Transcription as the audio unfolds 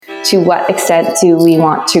to what extent do we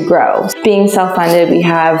want to grow. Being self-funded, we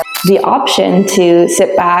have the option to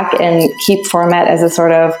sit back and keep Format as a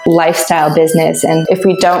sort of lifestyle business. And if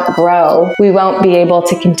we don't grow, we won't be able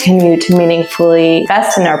to continue to meaningfully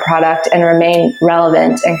invest in our product and remain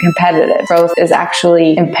relevant and competitive. Growth is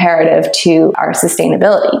actually imperative to our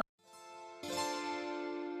sustainability.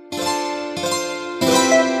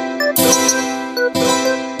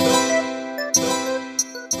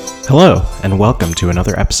 Hello, and welcome to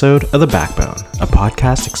another episode of The Backbone, a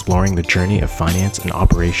podcast exploring the journey of finance and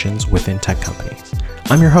operations within tech companies.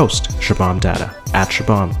 I'm your host, Shabam Data, at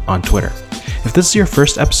Shabam on Twitter. If this is your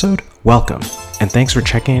first episode, welcome, and thanks for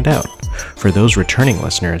checking it out. For those returning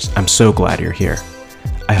listeners, I'm so glad you're here.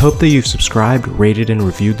 I hope that you've subscribed, rated, and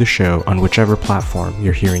reviewed the show on whichever platform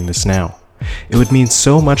you're hearing this now. It would mean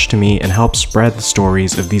so much to me and help spread the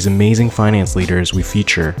stories of these amazing finance leaders we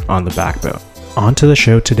feature on The Backbone. On to the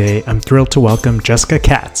show today, I'm thrilled to welcome Jessica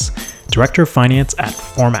Katz, Director of Finance at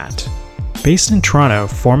Format. Based in Toronto,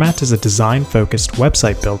 Format is a design-focused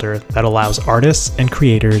website builder that allows artists and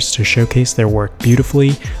creators to showcase their work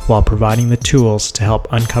beautifully while providing the tools to help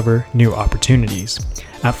uncover new opportunities.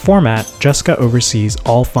 At Format, Jessica oversees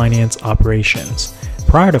all finance operations.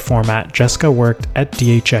 Prior to Format, Jessica worked at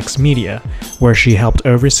DHX Media, where she helped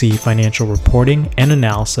oversee financial reporting and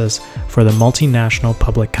analysis for the multinational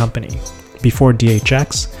public company. Before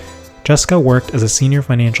DHX, Jessica worked as a senior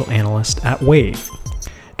financial analyst at Wave.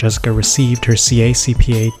 Jessica received her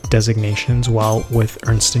CA/CPA designations while with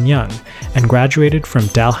Ernst & Young and graduated from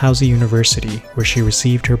Dalhousie University, where she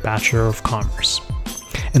received her Bachelor of Commerce.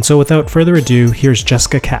 And so without further ado, here's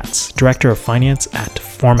Jessica Katz, Director of Finance at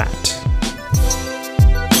Format.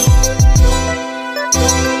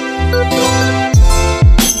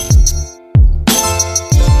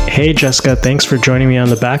 Hey Jessica, thanks for joining me on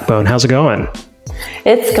The Backbone. How's it going?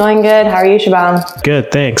 It's going good. How are you, Shabam?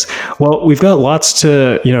 Good, thanks. Well, we've got lots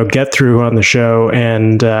to get through on the show,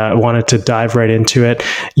 and wanted to dive right into it.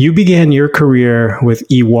 You began your career with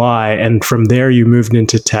EY, and from there you moved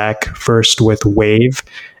into tech, first with Wave,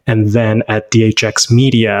 and then at DHX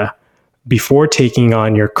Media, before taking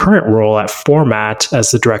on your current role at Format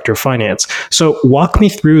as the Director of Finance. So walk me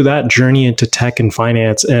through that journey into tech and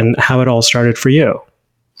finance and how it all started for you.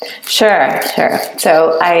 Sure.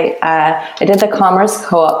 So I did the Commerce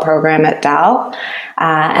Co-op program at Dal,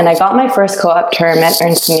 and I got my first co-op term at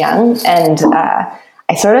Ernst & Young, and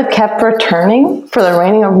I sort of kept returning for the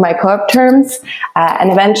remaining of my co-op terms,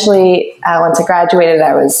 and eventually, once I graduated,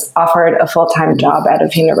 I was offered a full-time job out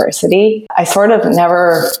of university. I sort of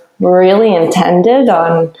never really intended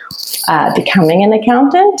on becoming an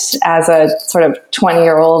accountant. As a sort of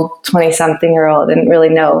 20-something-year-old, didn't really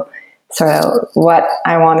know sort of what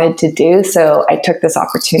I wanted to do. So I took this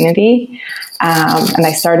opportunity, and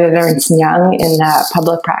I started at Ernst & Young in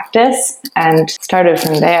public practice and started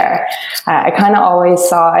from there. I kind of always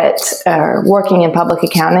saw it, working in public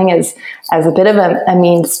accounting as a bit of a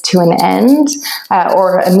means to an end,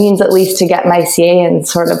 or a means at least to get my CA and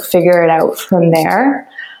sort of figure it out from there.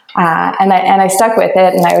 And I stuck with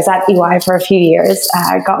it, and I was at EY for a few years.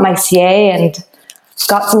 I got my CA and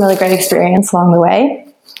got some really great experience along the way.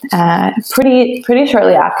 Pretty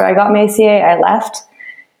shortly after I got my CA, I left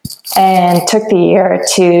and took the year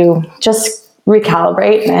to just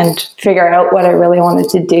recalibrate and figure out what I really wanted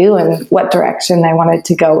to do and what direction I wanted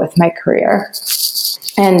to go with my career.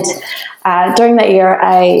 And during that year,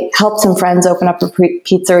 I helped some friends open up a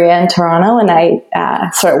pizzeria in Toronto, and I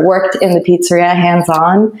sort of worked in the pizzeria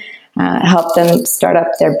hands-on, helped them start up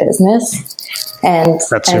their business. And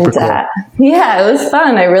that's super cool. Yeah, it was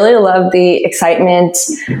fun. I really loved the excitement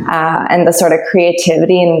and the sort of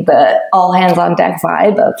creativity and the all hands on deck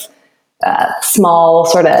vibe of small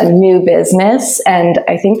sort of new business. And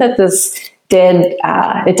I think that this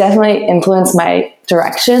it definitely influenced my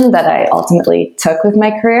direction that I ultimately took with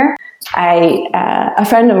my career. A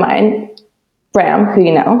friend of mine, Bram, who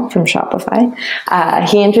you know from Shopify,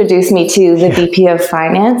 he introduced me to the VP of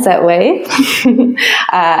Finance at Wave.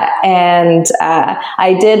 And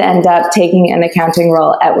I did end up taking an accounting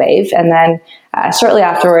role at Wave, and then shortly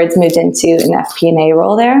afterwards moved into an FP&A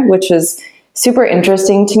role there, which was super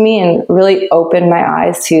interesting to me and really opened my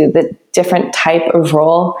eyes to the different type of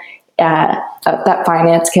role that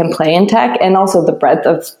finance can play in tech, and also the breadth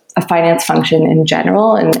of a finance function in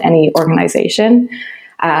general in any organization.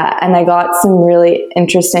 And I got some really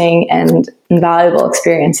interesting and invaluable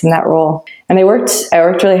experience in that role. And I worked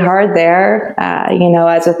really hard there.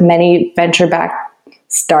 As with many venture-backed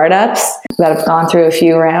startups that have gone through a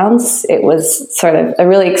few rounds, it was sort of a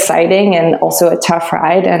really exciting and also a tough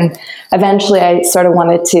ride. And eventually I sort of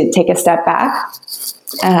wanted to take a step back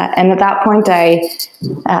And at that point, I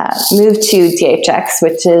moved to DHX,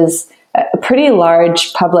 which is a pretty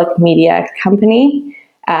large public media company.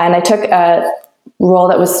 And I took a role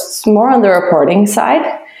that was more on the reporting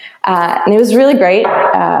side. And it was really great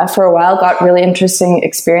for a while, got really interesting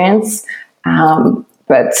experience.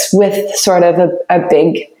 But with sort of a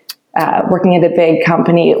big, working at a big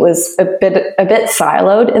company, it was a bit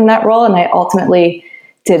siloed in that role. And I ultimately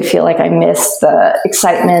did feel like I missed the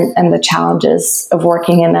excitement and the challenges of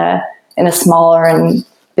working in a smaller and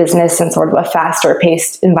business and sort of a faster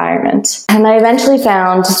paced environment. And I eventually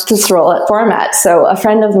found this role at Format. So a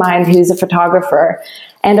friend of mine who's a photographer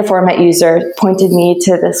and a Format user pointed me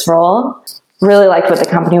to this role. Really liked what the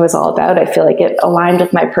company was all about. I feel like it aligned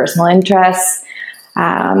with my personal interests,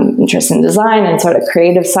 interest in design and sort of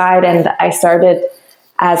creative side. And I started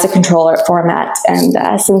as a controller at Format,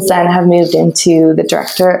 and since then have moved into the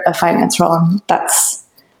director of finance role. That's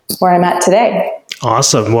where I'm at today.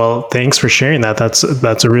 Awesome. Well, thanks for sharing that. That's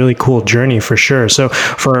a really cool journey for sure. So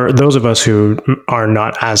for those of us who are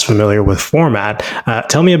not as familiar with Format,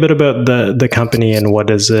 tell me a bit about the company and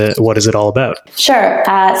what is it all about? Sure.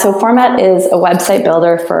 So Format is a website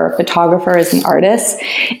builder for photographers and artists.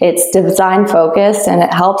 It's design focused, and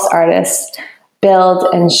it helps artists build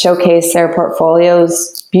and showcase their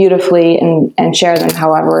portfolios beautifully and share them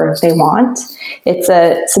however they want. It's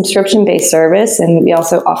a subscription-based service, and we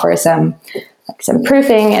also offer some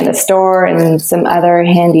proofing and a store and some other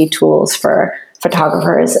handy tools for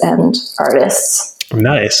photographers and artists.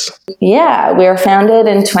 Nice. Yeah, we were founded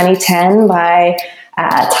in 2010 by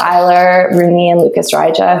Tyler Rooney and Lucas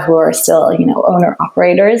Raja, who are still,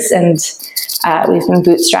 owner-operators, and we've been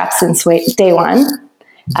bootstrapped since day one.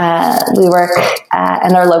 We work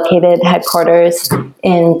and are located headquarters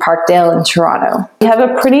in Parkdale in Toronto. We have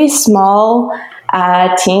a pretty small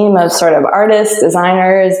team of sort of artists,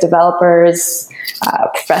 designers, developers,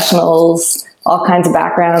 professionals, all kinds of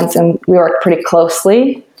backgrounds, and we work pretty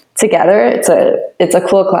closely together. It's a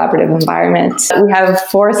cool collaborative environment. We have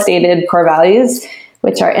 4 stated core values,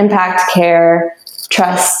 which are impact, care,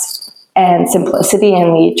 trust, and simplicity,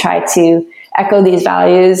 and we try to echo these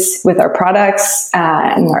values with our products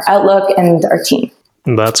and our outlook and our team.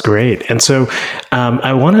 That's great. And so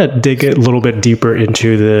I want to dig a little bit deeper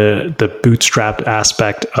into the bootstrapped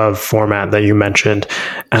aspect of Format that you mentioned.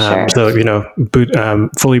 Sure. So,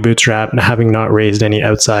 fully bootstrapped, having not raised any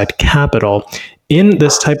outside capital. In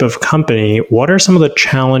this type of company, what are some of the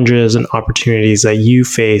challenges and opportunities that you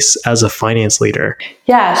face as a finance leader?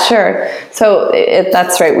 Yeah, sure. So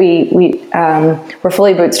that's right. We're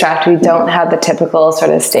fully bootstrapped. We don't have the typical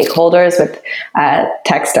sort of stakeholders with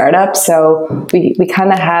tech startups. So we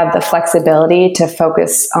kind of have the flexibility to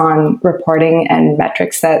focus on reporting and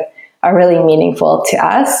metrics that are really meaningful to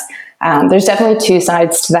us. There's definitely 2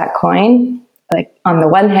 sides to that coin. Like on the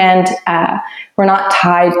one hand, we're not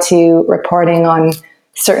tied to reporting on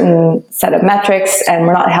certain set of metrics, and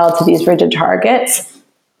we're not held to these rigid targets.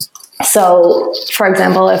 So, for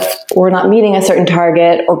example, if we're not meeting a certain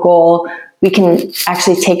target or goal, we can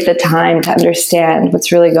actually take the time to understand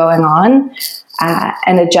what's really going on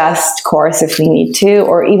and adjust course if we need to,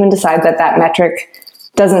 or even decide that metric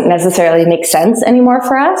doesn't necessarily make sense anymore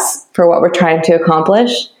for us, for what we're trying to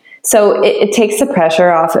accomplish. So it takes the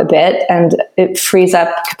pressure off a bit, and it frees up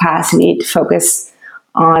capacity to focus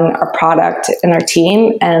on our product and our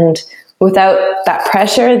team. And without that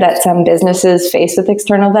pressure that some businesses face with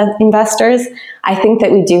external investors, I think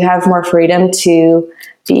that we do have more freedom to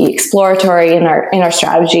be exploratory in our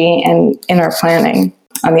strategy and in our planning.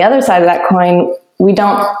 On the other side of that coin, we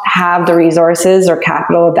don't have the resources or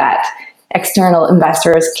capital that external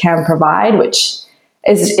investors can provide, which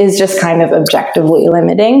is just kind of objectively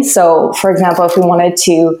limiting. So, for example, if we wanted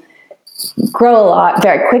to grow a lot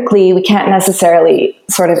very quickly, we can't necessarily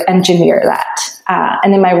sort of engineer that.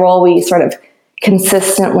 And in my role, we sort of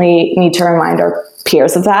consistently need to remind our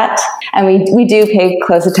peers of that. And we do pay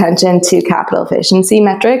close attention to capital efficiency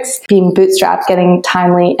metrics. Being bootstrapped, getting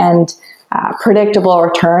timely and predictable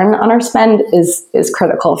return on our spend is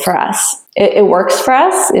critical for us. It works for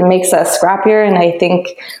us. It makes us scrappier, and I think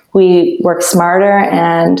we work smarter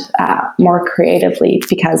and more creatively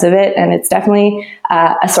because of it. And it's definitely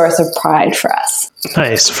a source of pride for us.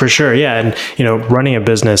 Nice, for sure. Yeah. And, running a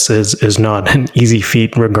business is not an easy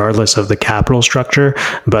feat regardless of the capital structure,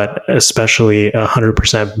 but especially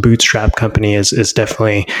 100% bootstrap company is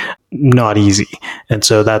definitely not easy. And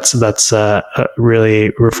so that's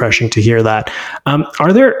really refreshing to hear that.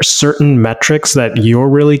 Are there certain metrics that you're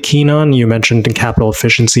really keen on? You mentioned capital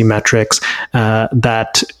efficiency metrics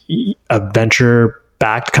that a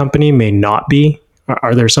venture-backed company may not be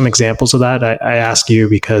Are there some examples of that? I ask you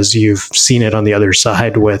because you've seen it on the other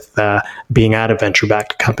side with being at a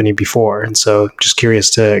venture-backed company before. And so just curious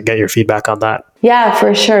to get your feedback on that. Yeah,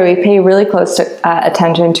 for sure. We pay really close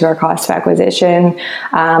attention to our cost of acquisition,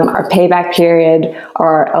 our payback period,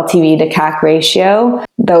 our LTV to CAC ratio.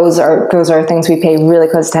 Those are things we pay really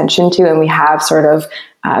close attention to, and we have sort of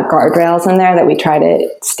guardrails in there that we try to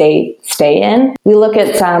stay in. We look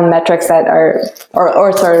at some metrics that are,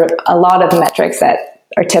 or sort of a lot of metrics that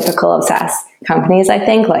are typical of SaaS companies, I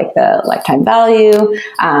think, like the lifetime value,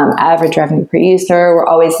 average revenue per user. We're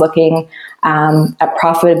always looking at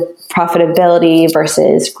profitability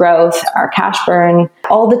versus growth, our cash burn,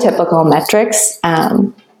 all the typical metrics,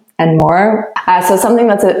 and more. So something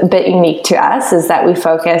that's a bit unique to us is that we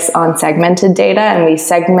focus on segmented data, and we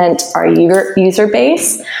segment our user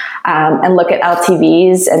base and look at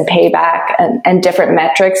LTVs and payback and different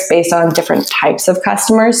metrics based on different types of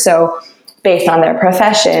customers. So based on their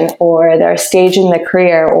profession or their stage in the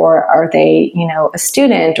career, or are they, a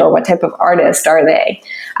student, or what type of artist are they?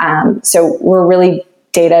 So we're really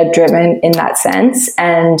data driven in that sense,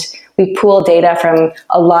 and we pool data from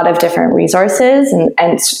a lot of different resources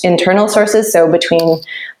and internal sources. So between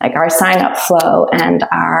like our sign up flow and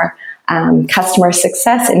our customer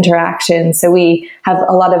success interactions. So we have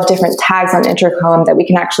a lot of different tags on Intercom that we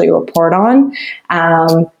can actually report on.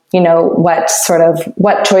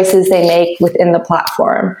 What choices they make within the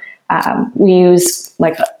platform. We use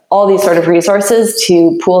like all these sort of resources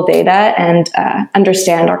to pool data and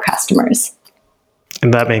understand our customers.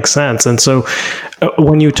 And that makes sense. And so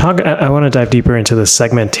when you talk, I want to dive deeper into the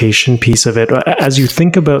segmentation piece of it. As you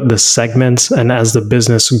think about the segments and as the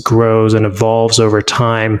business grows and evolves over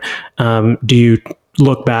time, do you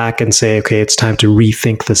look back and say, okay, it's time to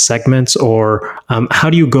rethink the segments? Or how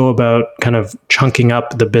do you go about kind of chunking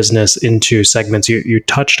up the business into segments? You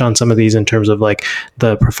touched on some of these in terms of like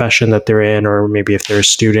the profession that they're in, or maybe if they're a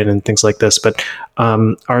student and things like this. But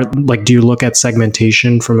do you look at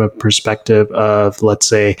segmentation from a perspective of, let's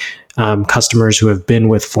say, customers who have been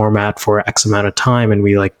with Format for X amount of time, and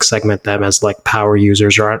we like segment them as like power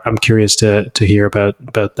users? Or I'm curious to hear about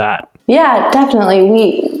that. Yeah,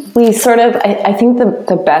 definitely. We sort of, I think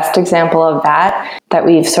the best example of that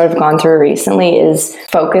we've sort of gone through recently is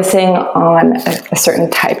focusing on a certain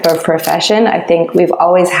type of profession. I think we've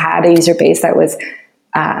always had a user base that was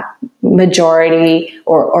majority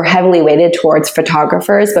or heavily weighted towards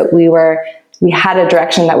photographers, but we had a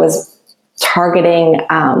direction that was targeting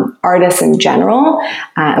artists in general,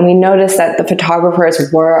 and we noticed that the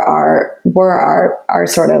photographers were our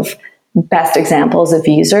sort of best examples of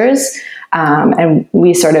users, and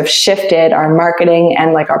we sort of shifted our marketing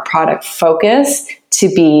and like our product focus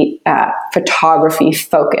to be photography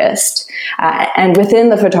focused. And within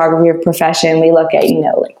the photography profession, we look at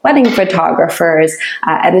like wedding photographers,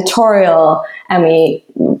 editorial, and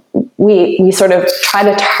we sort of try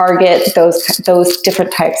to target those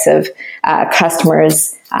different types of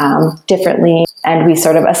customers differently, and we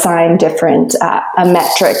sort of assign different a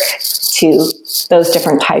metric to those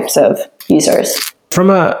different types of users. From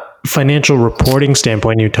a financial reporting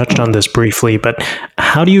standpoint, you touched on this briefly, but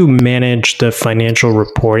how do you manage the financial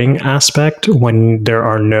reporting aspect when there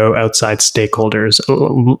are no outside stakeholders?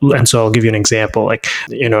 And so I'll give you an example. Like,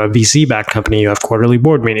 a VC-backed company, you have quarterly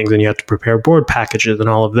board meetings and you have to prepare board packages and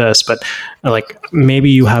all of this. But like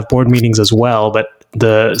maybe you have board meetings as well, but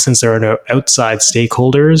since there are no outside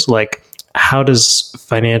stakeholders, like how does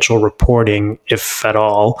financial reporting, if at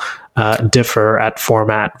all, differ at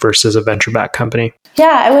Format versus a venture-backed company?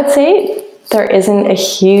 Yeah, I would say there isn't a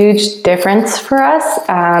huge difference for us.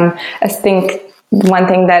 I think one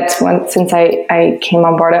thing since I came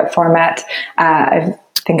on board at Format, I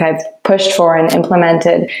think I've pushed for and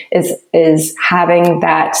implemented is having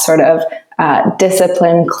that sort of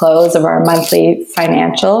disciplined close of our monthly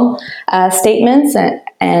financial statements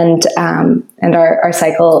and our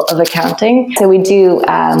cycle of accounting. So we do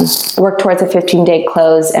work towards a 15-day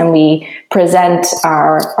close, and we present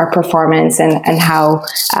our performance and how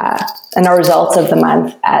and our results of the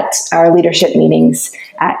month at our leadership meetings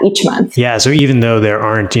each month. Yeah. So even though there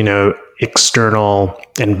aren't, external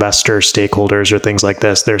investor stakeholders or things like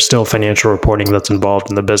this, there's still financial reporting that's involved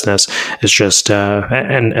in the business. It's just,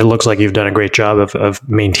 and it looks like you've done a great job of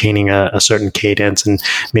maintaining a certain cadence and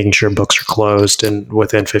making sure books are closed and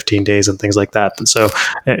within 15 days and things like that. And so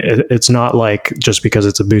it's not like just because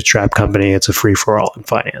it's a bootstrap company, it's a free for all in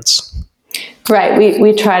finance. Right.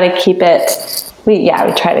 We try to keep it. We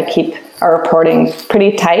try to keep are reporting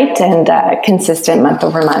pretty tight and consistent month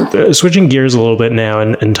over month. Switching gears a little bit now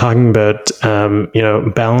and talking about,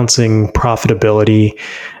 balancing profitability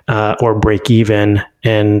or break even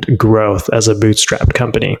and growth as a bootstrapped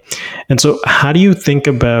company. And so how do you think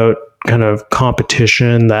about kind of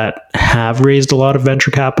competition that have raised a lot of venture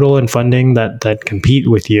capital and funding that compete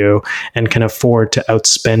with you and can afford to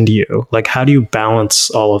outspend you? Like, how do you balance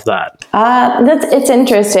all of that? It's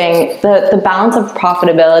interesting. The balance of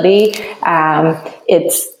profitability,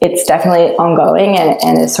 it's definitely ongoing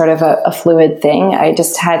and is sort of a fluid thing. I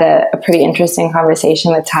just had a pretty interesting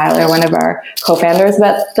conversation with Tyler, one of our co-founders,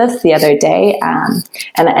 about this the other day.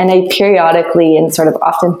 And I periodically and sort of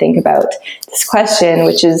often think about this question,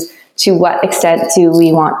 which is, to what extent do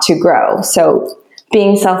we want to grow? So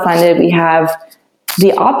being self-funded, we have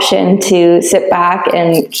the option to sit back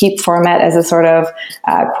and keep Format as a sort of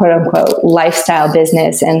quote unquote lifestyle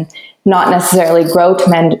business and not necessarily grow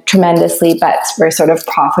tremendously, but we're sort of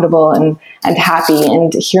profitable and happy.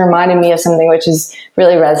 And he reminded me of something which has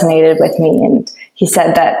really resonated with me. And he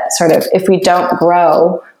said that sort of if we don't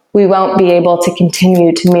grow, we won't be able to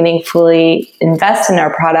continue to meaningfully invest in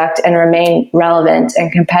our product and remain relevant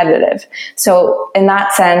and competitive. So in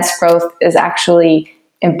that sense, growth is actually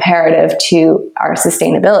imperative to our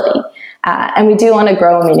sustainability. And we do want to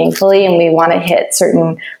grow meaningfully and we want to hit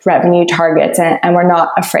certain revenue targets and we're not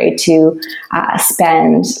afraid to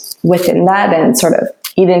spend within that and sort of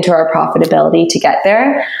eat into our profitability to get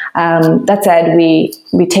there. That said, we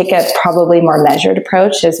take a probably more measured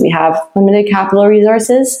approach as we have limited capital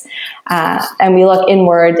resources, and we look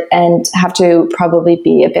inward and have to probably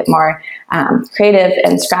be a bit more creative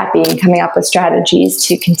and scrappy in coming up with strategies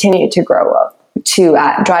to continue to grow, to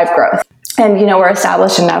drive growth. And, we're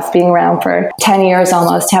established enough, being around for 10 years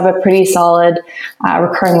almost, to have a pretty solid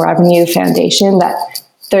recurring revenue foundation that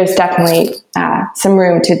there's definitely some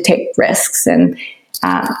room to take risks. And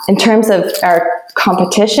in terms of our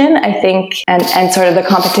competition, I think, and sort of the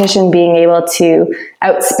competition being able to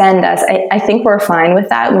outspend us, I think we're fine with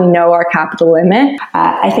that. We know our capital limit.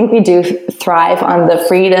 I think we do thrive on the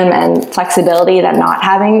freedom and flexibility that not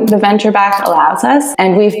having the venture back allows us.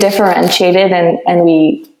 And we've differentiated and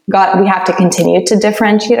we have to continue to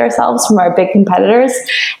differentiate ourselves from our big competitors.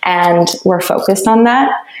 And we're focused on that.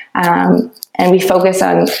 And we focus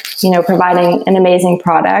on, providing an amazing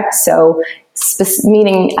product. So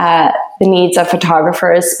meeting the needs of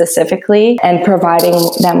photographers specifically and providing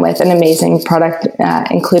them with an amazing product,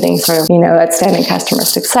 including sort of, outstanding customer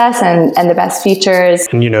success and the best features.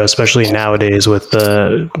 And, especially nowadays with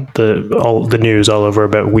all the news all over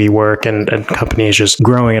about WeWork and companies just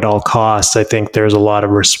growing at all costs, I think there's a lot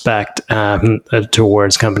of respect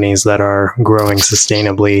towards companies that are growing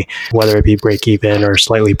sustainably, whether it be break even or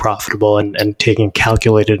slightly profitable and taking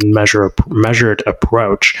calculated and measured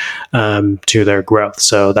approach to their growth.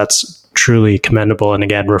 So that's truly commendable. And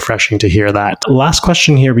again, refreshing to hear that. Last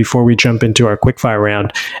question here before we jump into our quickfire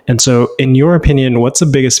round. And so in your opinion, what's the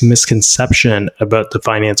biggest misconception about the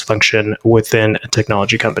finance function within a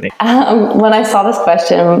technology company? When I saw this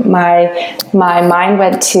question, my mind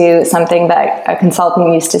went to something that a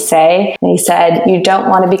consultant used to say. And he said, you don't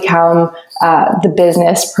want to become the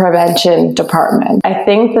business prevention department. I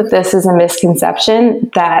think that this is a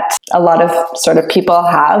misconception that a lot of sort of people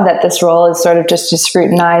have, that this role is sort of just to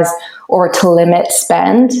scrutinize or to limit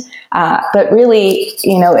spend. But really,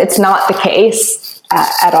 it's not the case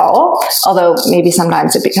at all, although maybe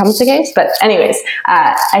sometimes it becomes the case. But anyways,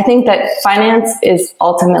 I think that finance is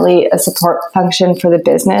ultimately a support function for the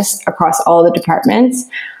business across all the departments.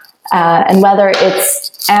 And whether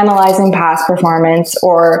it's analyzing past performance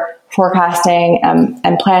or forecasting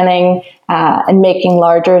and planning and making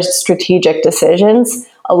larger strategic decisions,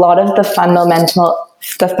 a lot of the fundamental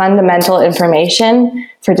information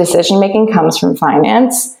for decision making comes from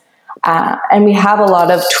finance. And we have a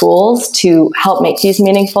lot of tools to help make these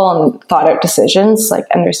meaningful and thought out decisions, like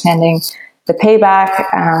understanding the payback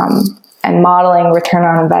and modeling return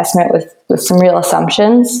on investment with some real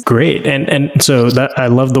assumptions. Great. And so that, I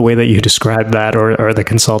love the way that you described that, or the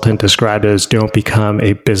consultant described it as, don't become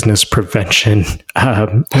a business prevention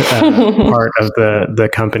part of the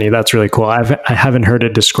company. That's really cool. I haven't heard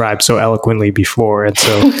it described so eloquently before. And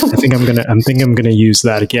so I think I'm gonna use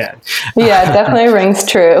that again. Yeah, it definitely rings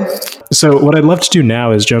true. So what I'd love to do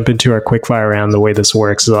now is jump into our quickfire round. The way this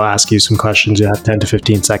works is I'll ask you some questions. You have 10 to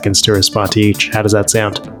 15 seconds to respond to each. How does that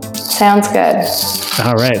sound? Sounds good.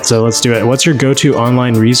 All right, so let's do it. What's your go-to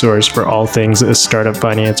online resource for all things startup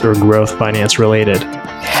finance or growth finance related?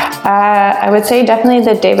 I would say definitely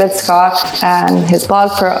the David Scott and his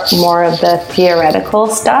blog for more of the theoretical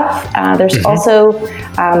stuff. There's also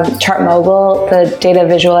ChartMogul, the data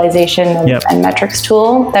visualization and metrics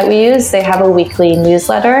tool that we use. They have a weekly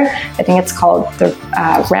newsletter. I think it's called the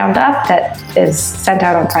Roundup, that is sent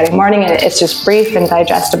out on Friday morning. And it's just brief and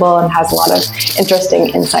digestible and has a lot of interesting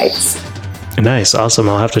insights. Nice. Awesome.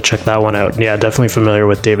 I'll have to check that one out. Yeah, definitely familiar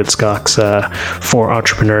with David Scott's For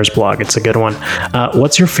Entrepreneurs blog. It's a good one.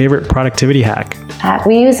 What's your favorite productivity hack?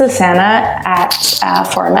 We use Asana at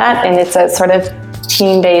Format, and it's a sort of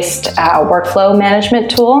team-based workflow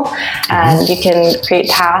management tool. And you can create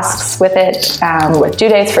tasks with it, with due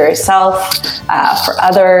dates for yourself, for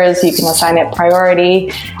others. You can assign it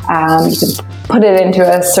priority. You can put it into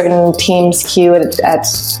a certain team's queue at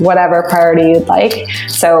whatever priority you'd like.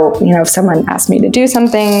 So, if someone asks me to do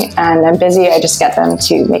something and I'm busy, I just get them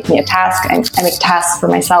to make me a task. I make tasks for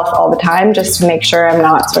myself all the time just to make sure I'm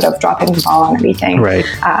not sort of dropping the ball on anything, right?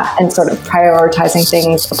 And sort of prioritizing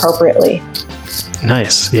things appropriately.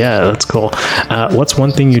 Nice. Yeah, that's cool. What's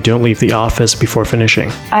one thing you don't leave the office before finishing?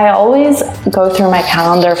 I always go through my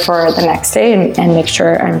calendar for the next day and make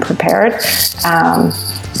sure I'm prepared.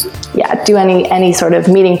 Do any sort of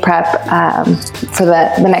meeting prep for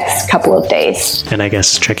the next couple of days. And I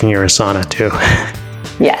guess checking your Asana too.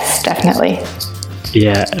 Yes, definitely.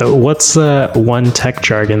 Yeah. What's one tech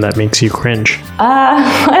jargon that makes you cringe?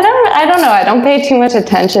 I don't know. I don't pay too much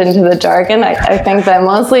attention to the jargon. I think that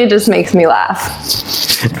mostly just makes me laugh.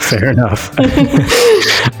 Fair enough.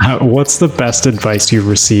 What's the best advice you've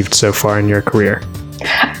received so far in your career?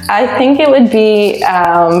 I think it would be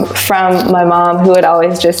from my mom, who would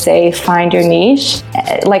always just say, find your niche.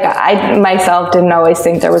 Like, I myself didn't always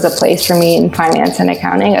think there was a place for me in finance and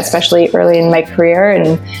accounting, especially early in my career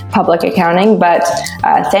in public accounting. But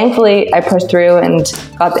thankfully, I pushed through and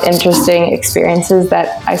got the interesting experiences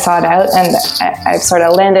that I sought out. And I've sort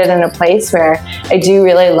of landed in a place where I do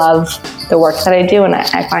really love the work that I do, and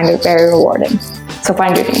I find it very rewarding. So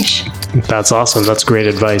find your niche. That's awesome. That's great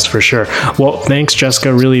advice for sure. Well, thanks,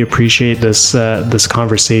 Jessica. Really appreciate this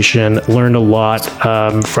conversation. Learned a lot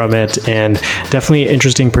from it, and definitely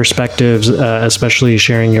interesting perspectives, especially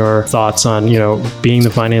sharing your thoughts on, being the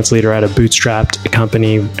finance leader at a bootstrapped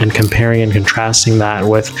company and comparing and contrasting that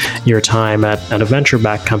with your time at a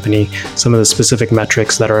venture-backed company, some of the specific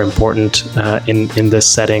metrics that are important in this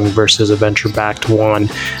setting versus a venture-backed one,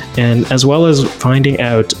 and as well as finding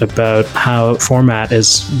out about how Format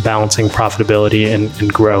is balancing profitability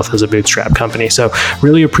and growth as a bootstrap company. So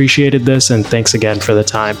really appreciated this, and thanks again for the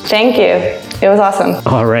time. Thank you. It was awesome.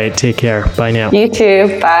 All right. Take care. Bye now. You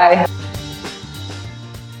too. Bye.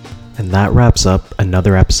 And that wraps up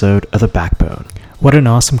another episode of The Backbone. What an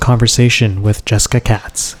awesome conversation with Jessica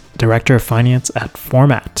Katz, Director of Finance at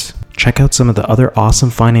Format. Check out some of the other awesome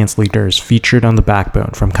finance leaders featured on The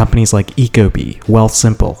Backbone from companies like Ecobee,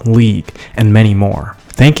 Wealthsimple, League, and many more.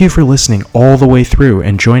 Thank you for listening all the way through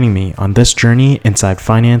and joining me on this journey inside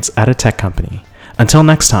finance at a tech company. Until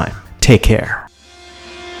next time, take care.